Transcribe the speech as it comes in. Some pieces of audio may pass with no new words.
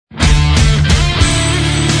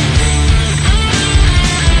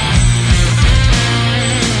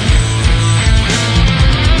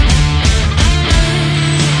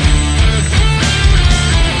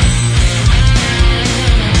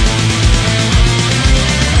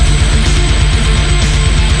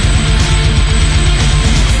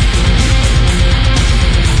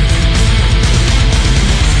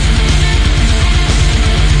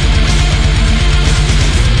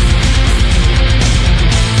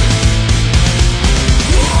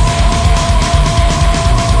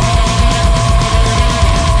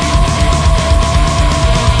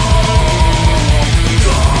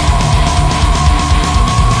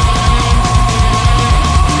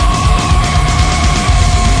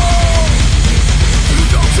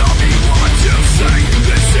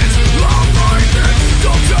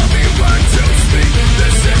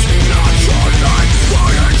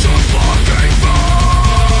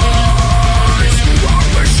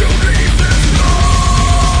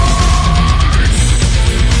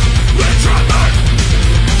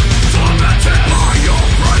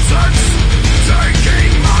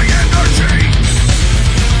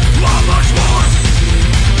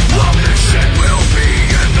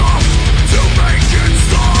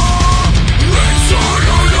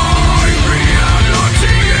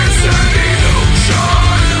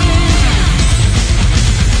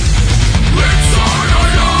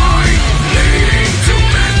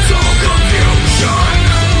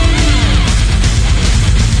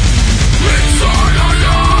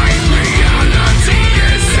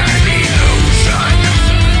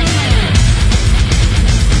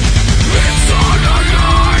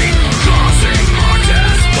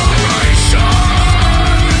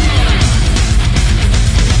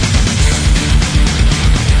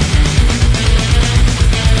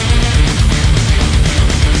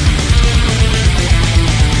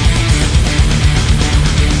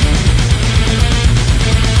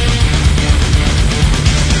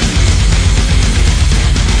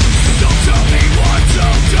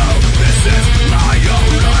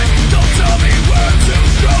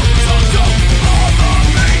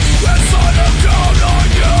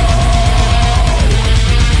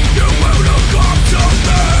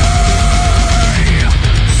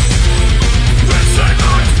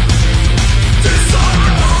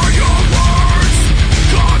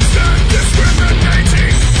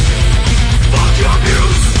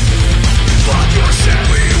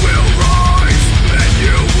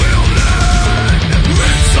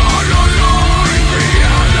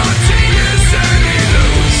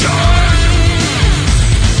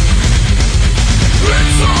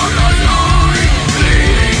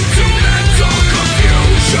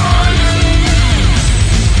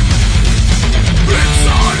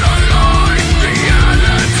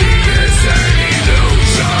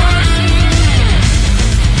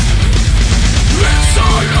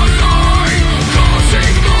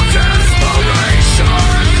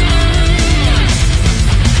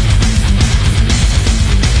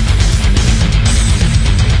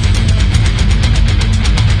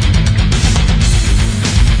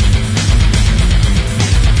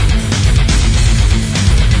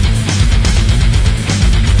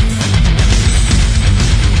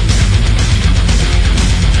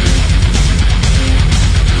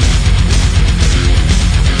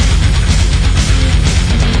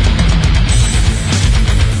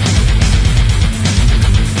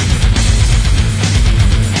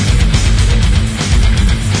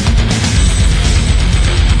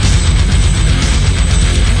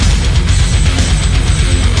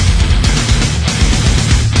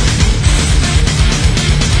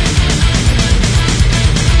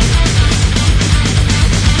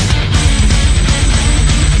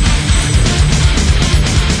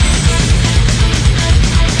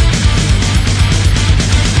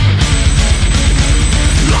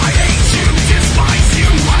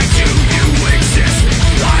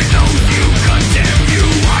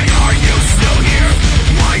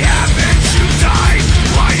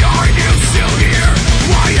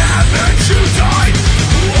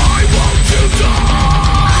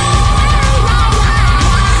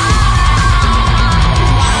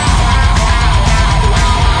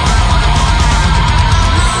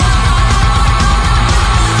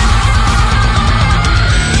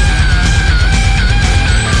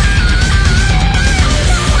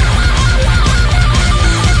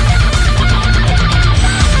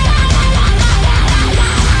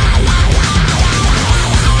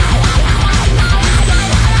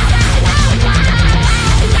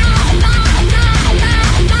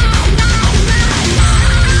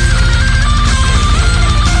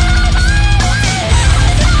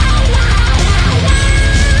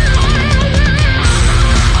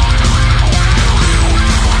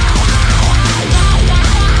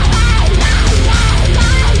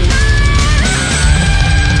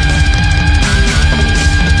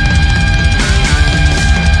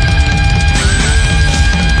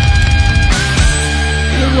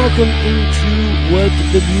welcome into What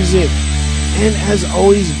the Music. And as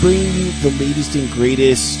always, bringing you the latest and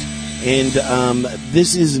greatest. And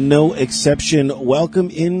this is no exception. Welcome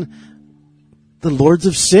in the Lords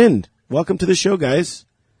of Sin. Welcome to the show, guys.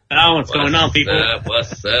 Oh, what's going on, people?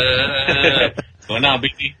 What's up? What's going on,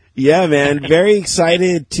 BT? Yeah, man. Very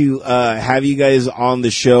excited to have you guys on the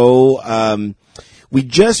show. We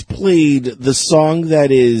just played the song that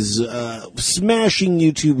is smashing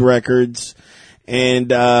YouTube records. And,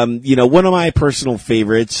 one of my personal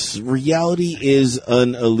favorites, Reality is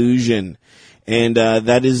an Illusion. And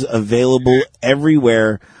that is available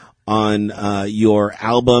everywhere on your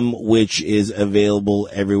album, which is available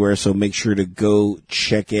everywhere. So make sure to go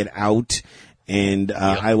check it out. And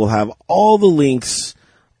I will have all the links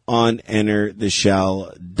on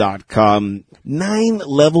entertheshell.com. 9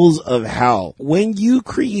 Levels of Hell. When you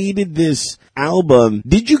created this album,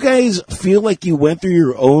 did you guys feel like you went through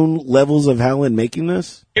your own levels of hell in making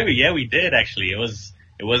this? Yeah, we did actually. It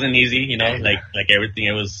wasn't easy, like everything.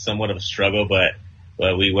 It was somewhat of a struggle, but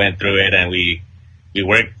we went through it and we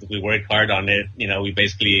worked hard on it. We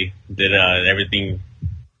basically did everything,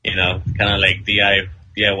 kind of like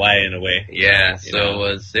DIY in a way. Yeah,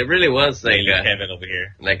 so it really was like Kevin over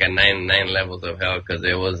here, like a nine levels of hell, because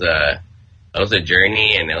it was a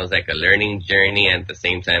journey, and it was like a learning journey. And at the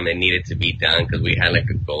same time, it needed to be done because we had like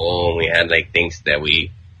a goal and we had like things that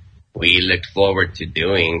we looked forward to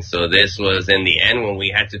doing. So this was in the end when we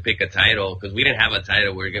had to pick a title, because we didn't have a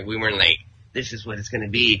title. We weren't like, this is what it's going to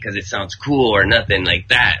be because it sounds cool or nothing like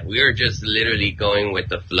that. We were just literally going with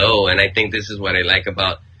the flow. And I think this is what I like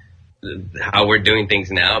about how we're doing things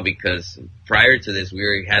now, because prior to this,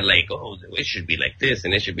 we had like, oh, it should be like this,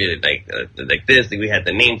 and it should be like this. We had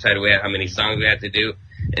the name title, we had how many songs we had to do.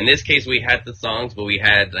 In this case, we had the songs, but we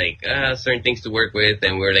had like certain things to work with,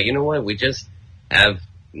 and we're like, you know what? We just have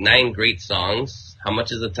 9 great songs. How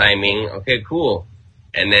much is the timing? Okay, cool.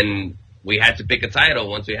 And then we had to pick a title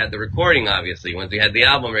once we had the recording, obviously, once we had the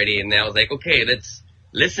album ready, and I was like, okay, let's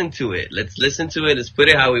listen to it. Let's listen to it. Let's put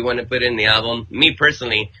it how we want to put it in the album. Me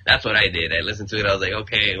personally, that's what I did. I listened to it. I was like,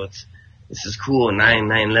 okay, this is cool.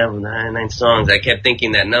 9 songs. I kept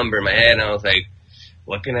thinking that number in my head, and I was like,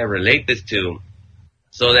 what can I relate this to?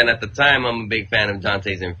 So then at the time, I'm a big fan of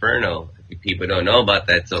Dante's Inferno. If people don't know about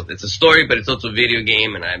that. So it's a story, but it's also a video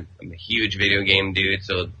game, and I'm a huge video game dude.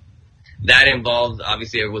 So that involved,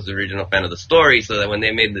 obviously I was the original fan of the story, so that when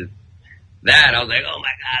they made that, I was like, oh my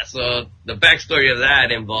god. So the backstory of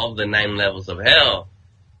that involved the 9 levels of hell.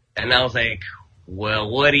 And I was like, well,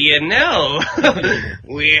 what do you know?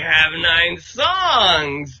 We have 9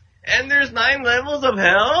 songs, and there's 9 levels of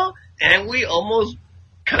hell, and we almost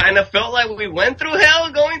kind of felt like we went through hell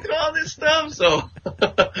going through all this stuff. So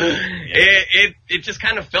it just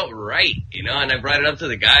kind of felt right, and I brought it up to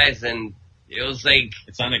the guys, and it was like,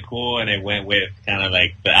 it sounded cool, and it went with kind of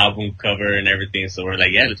like the album cover and everything. So we're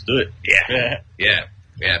like, yeah, let's do it. Yeah,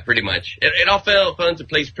 pretty much. It all fell into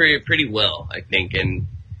place pretty well, I think, and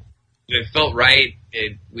it felt right.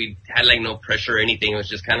 We had like no pressure or anything. It was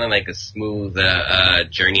just kind of like a smooth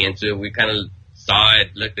journey into it. We kind of saw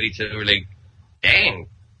it, looked at each other, we're like, dang,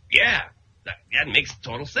 yeah, that makes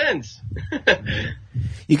total sense.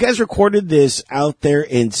 You guys recorded this out there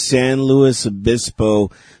in San Luis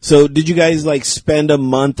Obispo. So did you guys like spend a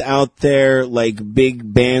month out there like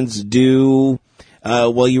big bands do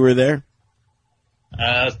while you were there?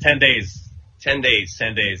 It was 10 days. 10 days,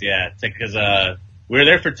 yeah. Because we were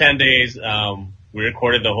there for 10 days. We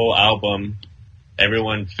recorded the whole album.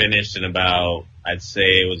 Everyone finished in about, I'd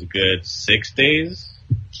say it was a good 6 days.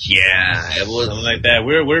 Yeah, it was something like that.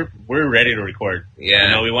 We're ready to record.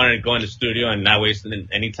 Yeah, we wanted to go in the studio and not waste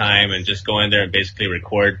any time, and just go in there and basically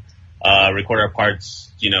record our parts.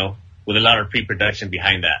 With a lot of pre-production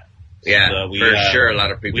behind that. Yeah, so for sure, a lot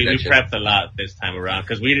of pre-production. We prepped a lot this time around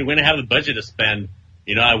because we didn't have the budget to spend.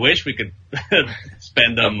 I wish we could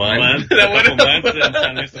spend a month, a couple months in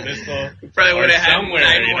San Luis Obisco. We probably would have had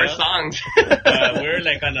 9 more songs. We're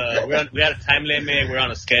like we had a time limit. We're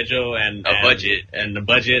on a schedule and a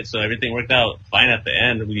budget, so everything worked out fine at the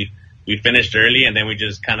end. We finished early, and then we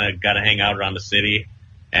just kind of got to hang out around the city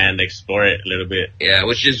and explore it a little bit. Yeah,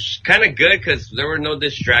 which is kind of good because there were no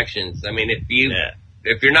distractions. I mean, if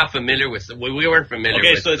you're not familiar with, we weren't familiar with.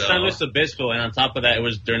 Okay, so it's San Luis Obispo, and on top of that, it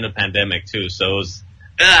was during the pandemic too, so it was.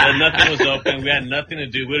 Nothing was open. We had nothing to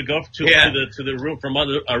do. We'd go to the room, from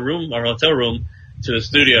our hotel room to the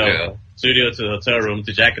studio to the hotel room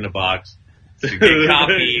to Jack in the Box, to get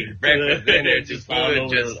coffee, breakfast, dinner, just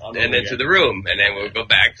food, and then to the room, and then we'll go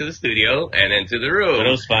back to the studio and then to the room. But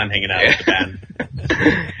it was fun hanging out with the band.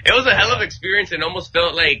 It was a hell of an experience. It almost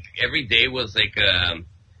felt like every day was like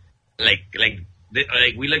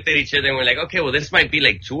like we looked at each other and we're like, okay, well this might be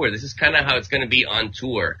like tour. This is kind of how it's going to be on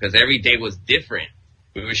tour because every day was different.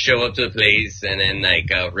 We would show up to a place and then like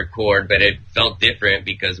record, but it felt different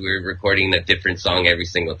because we were recording a different song every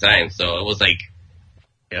single time. So it was like,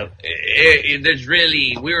 there's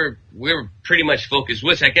really we were pretty much focused,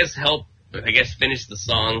 which I guess helped. I guess finish the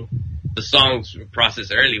song's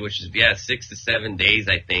process early, which is 6 to 7 days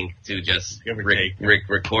I think to just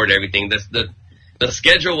record everything. The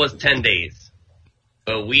schedule was 10 days.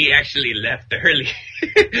 But we actually left early.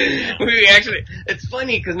 It's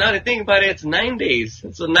funny because now that I think about it, it's 9 days.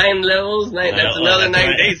 So 9 levels, that's another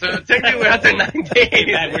 9 days. So technically we're out there 9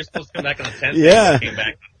 days. We're supposed to come back on the 10th day. Came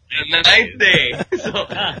back on the 9th day. So,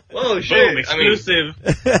 oh shit. Boom, exclusive.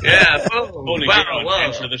 Boom. Only wow, here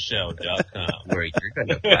on EnterTheShow.com. Where you're going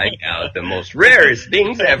to find out the most rarest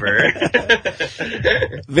things ever.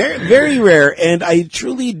 Very, very rare. And I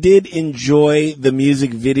truly did enjoy the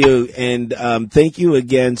music video. And thank you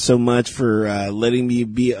again so much for letting me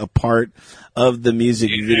be a part of the music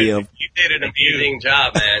video. You did an amazing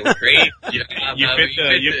job, man. Great job.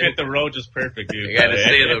 You fit the role just perfect, dude. You gotta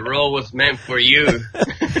say the role was meant for you.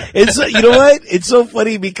 It's, you know what? It's so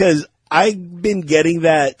funny because I've been getting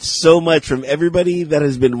that so much from everybody that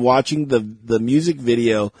has been watching the music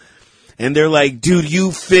video. And they're like, dude,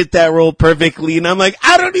 you fit that role perfectly. And I'm like,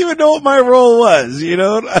 I don't even know what my role was, you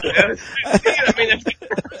know?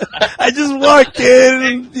 I just walked in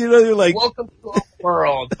and, you know, they're like, welcome to our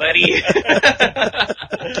world, buddy. That's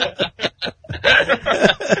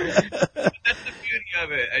the beauty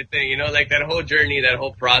of it, I think, you know, like that whole journey, that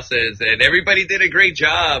whole process, and everybody did a great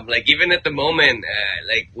job. Like, even at the moment,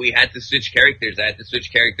 like, we had to switch characters. I had to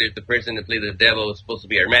switch characters. The person that played the devil was supposed to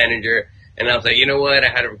be our manager. And I was like, you know what? I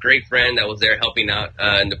had a great friend that was there helping out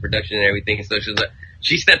in the production and everything. So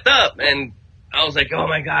she stepped up, and I was like, oh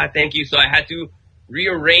my God, thank you. So I had to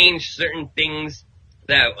rearrange certain things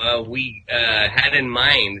that we had in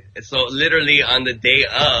mind. So literally on the day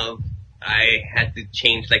of, I had to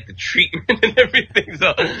change like the treatment and everything.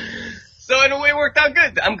 So in a way, it worked out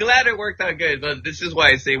good. I'm glad it worked out good. But this is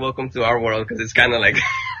why I say welcome to our world, because it's kind of like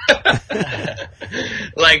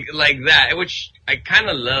like that, which I kind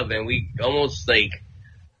of love, and we almost like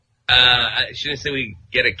I shouldn't say we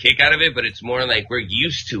get a kick out of it, but it's more like we're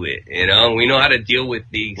used to it, you know, and we know how to deal with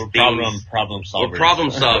these things. Problem solvers. We're problem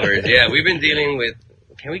solvers. Yeah, we've been dealing with.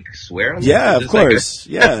 Can we swear on this? Yeah, of course.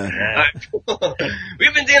 Yeah.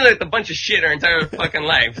 We've been dealing with a bunch of shit our entire fucking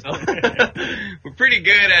life, so we're pretty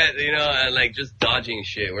good at, you know, at like just dodging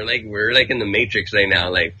shit. We're like in the Matrix right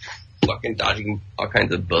now, like fucking dodging all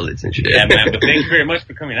kinds of bullets and shit. Yeah, man. But thank you very much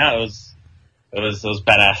for coming out. It was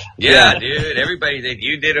badass. Yeah, dude. Everybody did.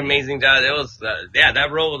 You did an amazing job. It was, that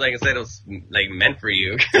role, like I said, it was like meant for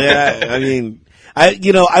you. Yeah, I mean, I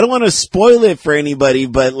don't want to spoil it for anybody,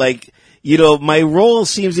 but like, you know, my role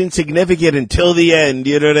seems insignificant until the end,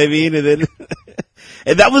 you know what I mean? And then,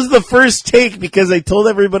 and that was the first take because I told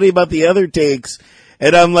everybody about the other takes.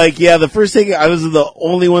 And I'm like, yeah, the first take, I was the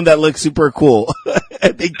only one that looked super cool.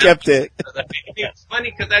 And they kept it. It's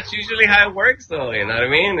funny because that's usually how it works though, you know what I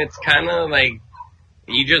mean? It's kind of like,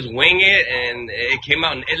 you just wing it, and it came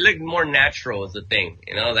out, and it looked more natural is the thing,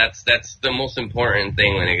 you know, that's the most important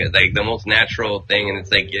thing when it gets, like, the most natural thing, and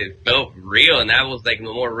it's like, it felt real, and that was like the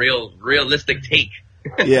more realistic take.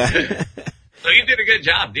 Yeah. So you did a good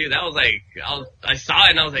job, dude. That was like, I saw it,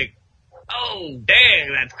 and I was like, oh,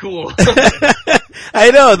 dang, that's cool.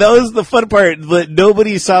 I know, that was the fun part. What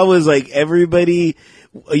nobody saw was like everybody,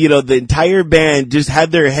 you know, the entire band just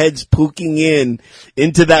had their heads poking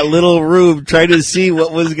into that little room trying to see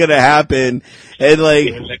what was going to happen. And like,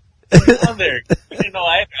 there. You know,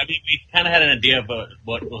 I mean, we kind of had an idea of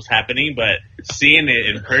what was happening, but seeing it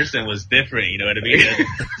in person was different. You know what I mean?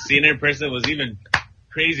 Seeing it in person was even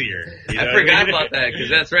crazier. You know I forgot about that, because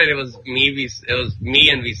that's right. It was me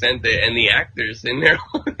and Vicente and the actors in there.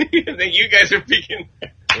 And then you guys are peeking.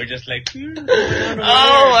 We're just like,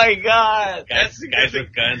 oh my God. Guys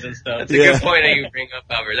with guns and stuff. That's a good point that you bring up,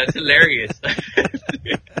 Albert. That's hilarious.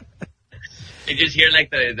 You just hear like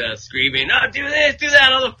the screaming, oh, do this, do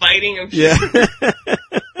that, all the fighting. I'm sure. yeah.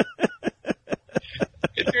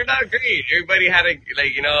 It turned out great. Everybody had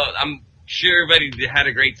I'm sure everybody had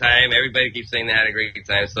a great time. Everybody keeps saying they had a great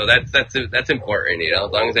time. So that's important, you know,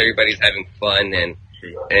 as long as everybody's having fun and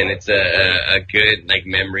it's a good like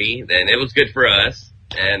memory, then it was good for us.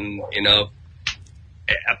 And, you know,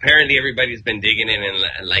 apparently everybody's been digging it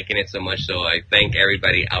and liking it so much. So I thank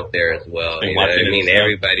everybody out there as well. You know what I mean?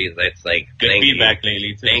 Everybody that's like, good feedback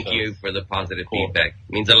lately too. Thank you for the positive feedback.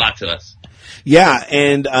 It means a lot to us. Yeah,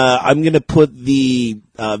 and I'm going to put the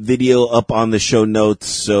video up on the show notes.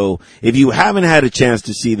 So if you haven't had a chance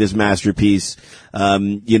to see this masterpiece,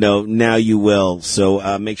 now you will.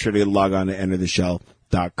 So make sure to log on to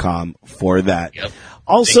entertheshell.com for that. Yep.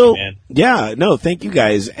 Also, thank thank you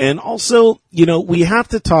guys. And also, we have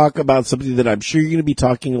to talk about something that I'm sure you're going to be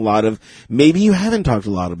talking a lot of. Maybe you haven't talked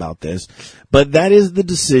a lot about this, but that is the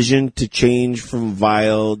decision to change from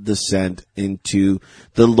Vile Descent into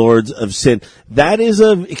the Lords of Sin. That is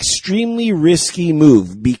an extremely risky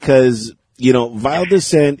move because, Vile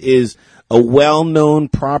Descent is a well-known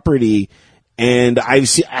property. And I've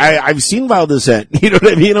seen Vile Descent, you know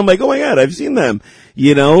what I mean? I'm like, oh my God, I've seen them,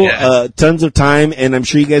 tons of time. And I'm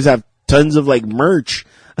sure you guys have tons of merch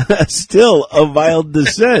still of Vile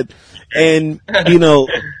Descent. And,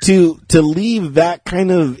 to leave that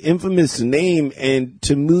kind of infamous name and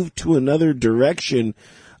to move to another direction,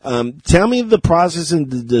 tell me the process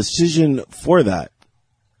and the decision for that.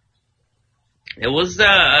 It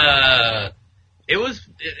was,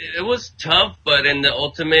 it was tough, but in the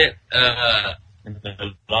ultimate, in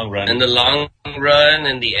the long run,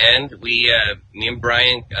 in the end, me and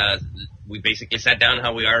Brian, we basically sat down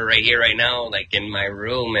how we are right here, right now, in my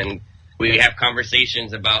room, and we have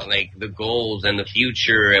conversations about the goals and the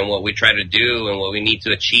future and what we try to do and what we need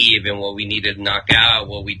to achieve and what we need to knock out,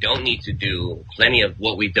 what we don't need to do, plenty of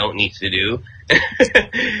what we don't need to do,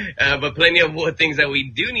 but plenty of things that we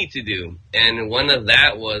do need to do. And one of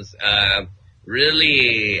that was,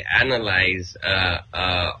 really analyze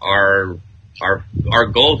our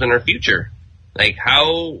goals and our future,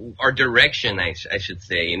 how our direction, I should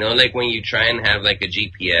say. When you try and have a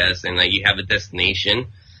GPS and you have a destination,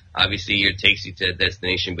 obviously it takes you to a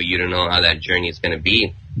destination, but you don't know how that journey is going to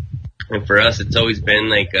be. And for us, it's always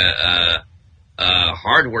been a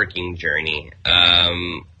hard-working journey.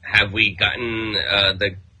 Have we gotten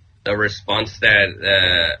the response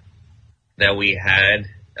that we had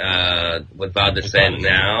with Vile Descent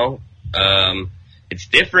now? It's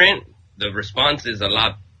different. The response is a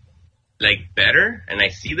lot better, and I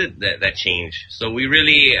see that change. So we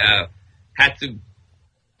really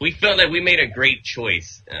we felt that we made a great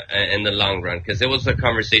choice in the long run, because it was a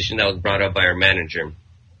conversation that was brought up by our manager.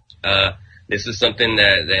 This is something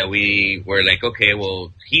that we were okay,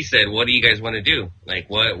 well, he said, what do you guys want to do?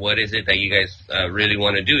 What is it that you guys really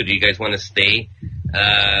want to do? Do you guys want to stay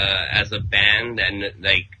as a band and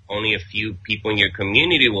only a few people in your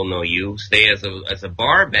community will know you, stay as a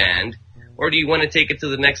bar band, or do you want to take it to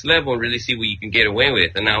the next level and really see what you can get away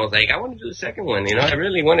with? And I was I want to do the second one, I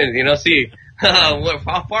really wanted to, see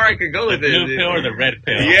how far I could go with it. The blue pill or the red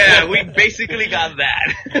pill? Yeah, we basically got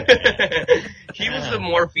that. He was the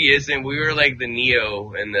Morpheus and we were the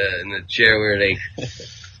Neo in the chair. We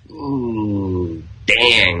were ooh,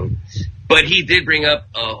 dang. But he did bring up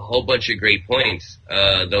a whole bunch of great points.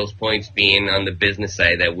 Those points being on the business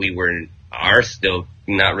side that we are still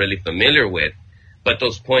not really familiar with. But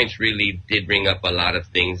those points really did bring up a lot of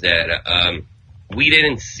things that we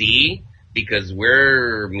didn't see, because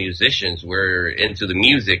we're musicians. We're into the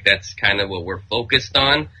music. That's kind of what we're focused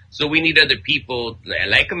on. So we need other people,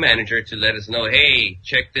 like a manager, to let us know, hey,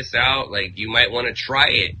 check this out. You might want to try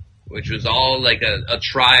it, which was all a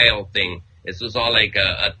trial thing. This was all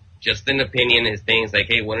a just an opinion. His things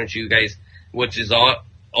hey, why don't you guys, which is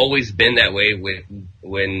always been that way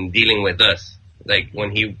when dealing with us. When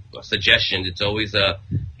he suggestions, it's always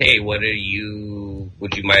hey, would you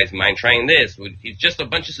guys mind trying this? It's just a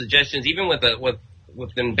bunch of suggestions, even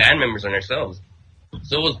within band members and ourselves.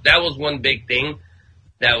 So that was one big thing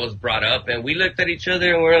that was brought up, and we looked at each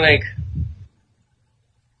other and we're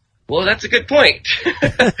well, that's a good point.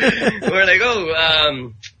 We're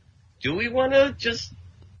do we want to just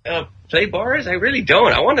play bars? I really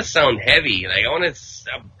don't. I want to sound heavy. I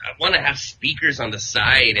want to have speakers on the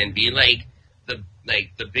side and be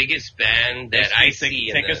the biggest band that I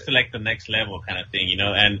see. Take us to the next level kind of thing,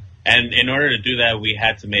 and in order to do that, we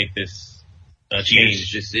had to make this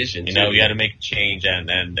change decision. We had to make a change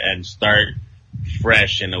and start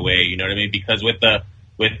fresh in a way, you know what I mean? Because with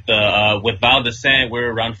Vile Descent, we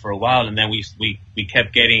were around for a while, and then we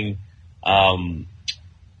kept getting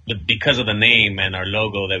because of the name and our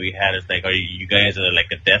logo that we had, it's are you guys a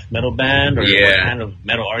death metal band, or what kind of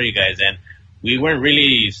metal are you guys? And we weren't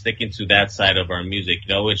really sticking to that side of our music,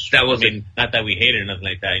 which that was not that we hated or nothing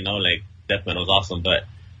like that, death metal is awesome, but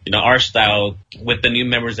our style with the new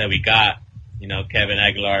members that we got, Kevin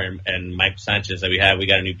Aguilar and Mike Sanchez that we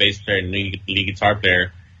got a new bass player and a new lead guitar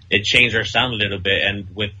player, it changed our sound a little bit.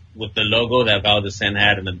 And with the logo that Vow of Descent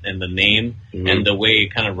had and the name and the way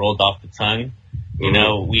it kind of rolled off the tongue, you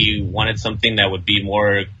know, we wanted something that would be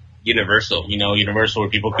more universal, where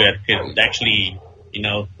people could actually,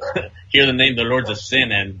 hear the name The Lords of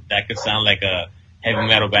Sin, and that could sound like a heavy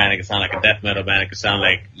metal band, it could sound like a death metal band, it could sound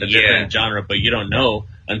like a different genre, but you don't know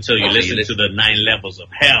until you listen to the 9 levels of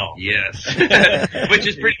hell. Yes. Which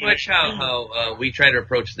is pretty much how we try to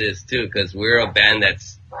approach this too, because we're a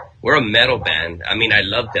metal band. I mean, I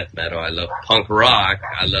love death metal, I love punk rock,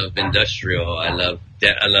 I love industrial, I love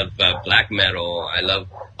black metal, I love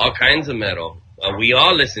all kinds of metal. We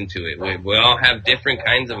all listen to it. We all have different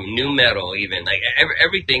kinds of new metal, even like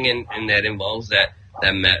everything in that involves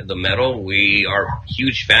the metal. We are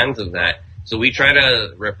huge fans of that. So we try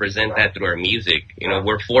to represent that through our music.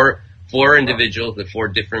 We're four individuals with 4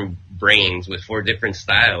 different brains, with 4 different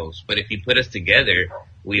styles. But if you put us together,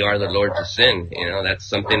 we are the Lords of Sin. That's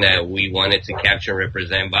something that we wanted to capture and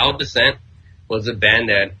represent. Vow of Descent was a band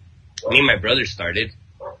that me and my brother started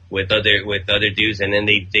with other dudes, and then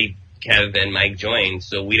they Kev and Mike joined.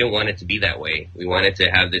 So we didn't want it to be that way. We wanted to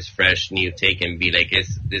have this fresh new take and be like,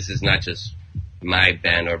 this is not just my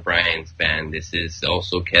band or Brian's band. This is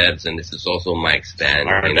also Kev's, and this is also Mike's band.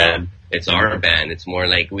 Band. It's our band. It's more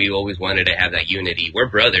like we always wanted to have that unity. We're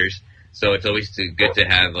brothers, so it's always good to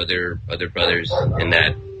have other brothers in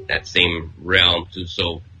that same realm to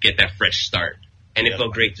get that fresh start. And it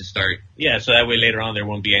felt great to start. Yeah, so that way later on there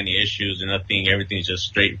won't be any issues or nothing. Everything's just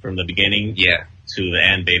straight from the beginning to the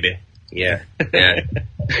end, baby. Yeah.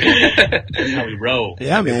 That's how we roll.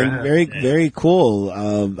 Yeah, man. Very, very cool.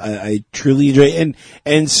 I truly enjoy it.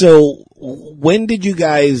 And so when did you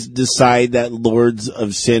guys decide that Lords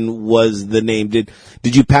of Sin was the name? Did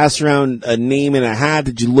you pass around a name in a hat?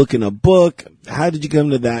 Did you look in a book? How did you come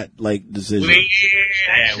to that, decision? Let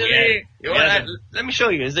me show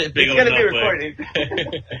you. It's going to be recorded.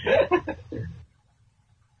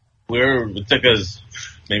 It took us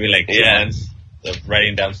maybe 2 months of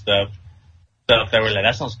writing down stuff that we're like,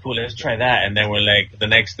 that sounds cool, let's try that. And then we're like, the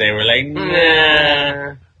next day we're like,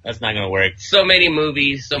 nah, that's not going to work. So many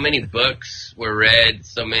movies, so many books were read,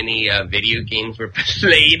 so many video games were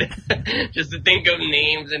played just to think of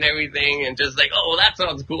names and everything, and just like, oh, that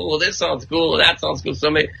sounds cool, this sounds cool, that sounds cool. So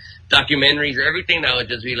many documentaries or everything that would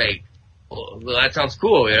just be like, well, that sounds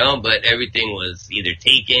cool, but everything was either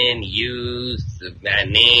taken, used, that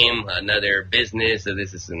name, another business, or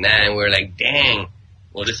this and that, and we're like, dang.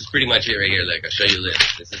 Well, this is pretty much it right here. I'll show you a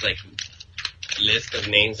list. This is a list of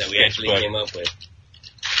names that we actually came up with.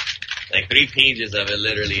 3 pages of it,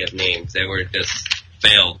 literally, of names that were just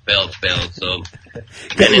failed. So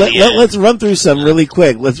let's run through some really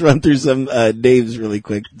quick. Let's run through some names really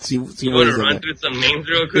quick. See you want to run through some names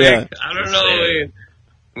real quick? Yeah. I don't know.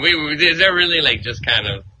 Is that really just kind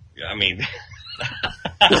of? I mean.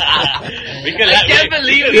 I can't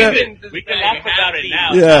believe we can laugh about it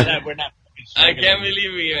now. Yeah. So that we're not. I can't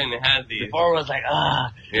believe we even had these. Before was like, what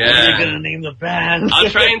are you gonna name the band? I'll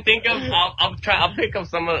try and think of. I'll pick up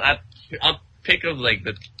some of. I'll pick up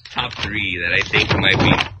the top 3 that I think might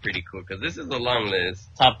be pretty cool, because this is a long list.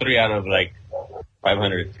 Top 3 out of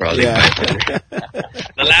 500, probably 500.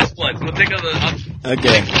 The last ones. We'll take up the.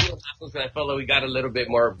 Okay. The last ones, I felt like we got a little bit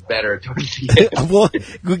more better towards the end. Well,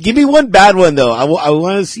 give me one bad one though. I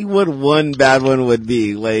want to see what one bad one would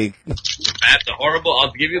be. That's a horrible.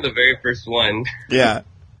 I'll give you the very first one. Yeah.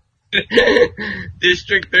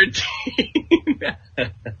 District 13.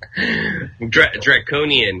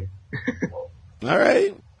 Draconian. All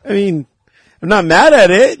right. I mean, I'm not mad at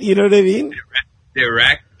it. You know what I mean?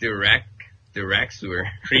 Diraxur.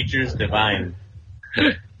 Creatures divine.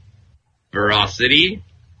 Veracity.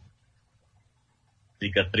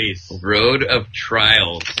 Cicatriz. Road of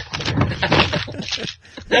Trials.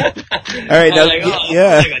 All right, now, like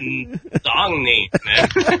a song name, man.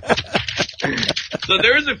 So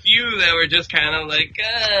there was a few that were just kind of like,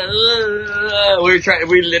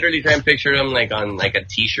 we literally try and picture them on a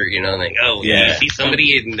t-shirt, you see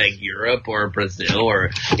somebody in Europe or Brazil or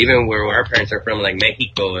even where our parents are from,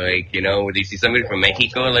 Mexico, would you see somebody from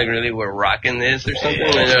Mexico, really we're rocking this or something?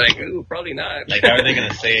 And they're like, ooh, probably not. How are they going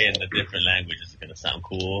to say it in a different language? Is it going to sound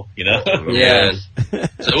cool, Yeah. So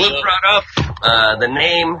it was brought up, the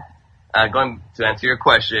name, going to answer your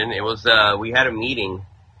question, it was, we had a meeting.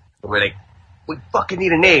 We're like, we fucking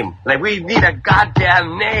need a name. We need a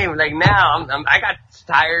goddamn name. Now, I got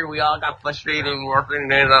tired. We all got frustrated working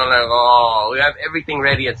this. I'm like, oh, we have everything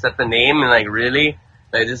ready except the name. And really,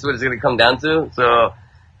 this is what it's gonna come down to. So,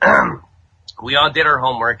 we all did our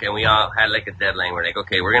homework and we all had a deadline. We're like,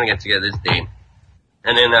 okay, we're gonna get together this day.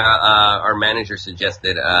 And then, our manager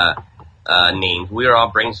suggested, names. We were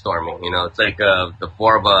all brainstorming, you know. It's like the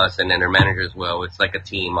four of us and then our manager as well. It's like a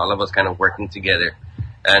team, all of us kind of working together.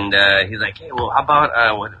 And he's like, hey, well, how about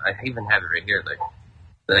I even have it right here.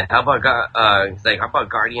 Like, how about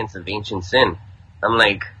Guardians of Ancient Sin? I'm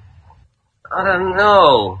like, I don't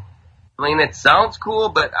know. I mean, it sounds cool,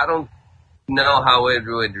 but I don't know how it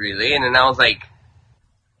would relate. And then I was like,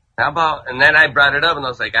 how about? And then I brought it up, and I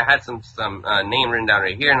was like, I had some name written down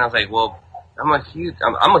right here, and I was like, well, I'm a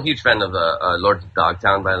huge fan of Lords of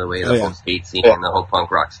Dogtown, by the way, the whole skate scene and the whole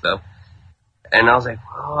punk rock stuff. And I was like,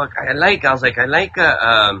 oh, I like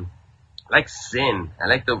sin. I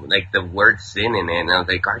like the word sin in it. And I was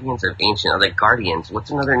like, Guardians of Ancient. I was like, Guardians.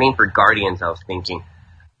 What's another name for Guardians? I was thinking.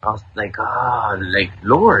 I was like, like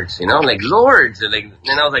Lords, you know, like Lords. And I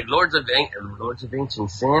was like, Lords of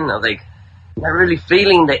Ancient Sin. I was like, not really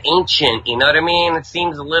feeling the ancient, you know what I mean? It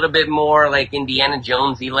seems a little bit more like Indiana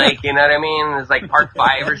Jonesy, like, you know what I mean? It's like Part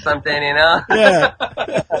 5 or something, you know? Yeah.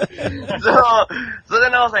 So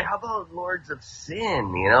then I was like, how about Lords of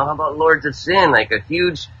Sin, you know? How about Lords of Sin? Like a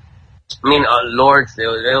huge, Lords,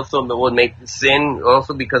 they also would make sin,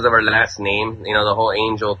 also because of our last name, you know, the whole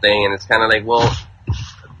angel thing, and it's kind of like, well,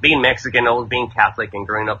 being Mexican, always being Catholic and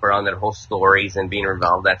growing up around that whole stories and being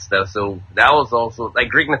involved that stuff. So that was also like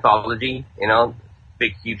Greek mythology, you know,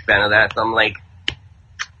 big, huge fan of that. So I'm like,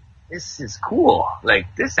 this is cool.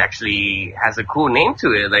 Like, this actually has a cool name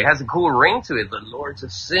to it. Like, has a cool ring to it. The Lords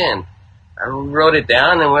of Sin. I wrote it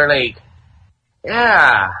down and we're like,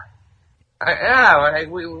 yeah,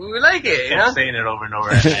 we like it, you know? Saying it over and over.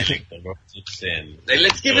 I think the Lords of Sin. Like,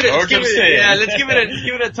 let's give it a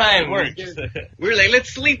time. We're like,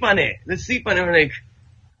 let's sleep on it. We're like,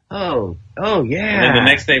 oh, yeah. And then the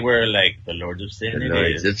next day we're like, the Lords of Sin. The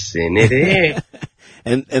Lords of Sin, it is.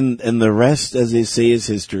 and the rest, as they say, is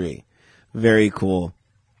history. Very cool.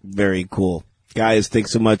 Very cool. Guys,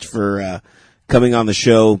 thanks so much for coming on the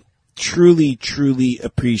show. Truly, truly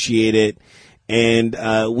appreciate it. And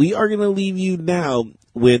we are going to leave you now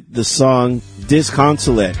with the song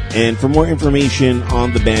Disconsolate. And for more information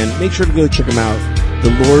on the band, make sure to go check them out,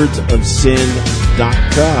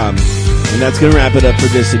 thelordsofsin.com. And that's going to wrap it up for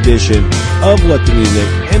this edition of What the Music.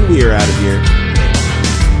 And we are out of here.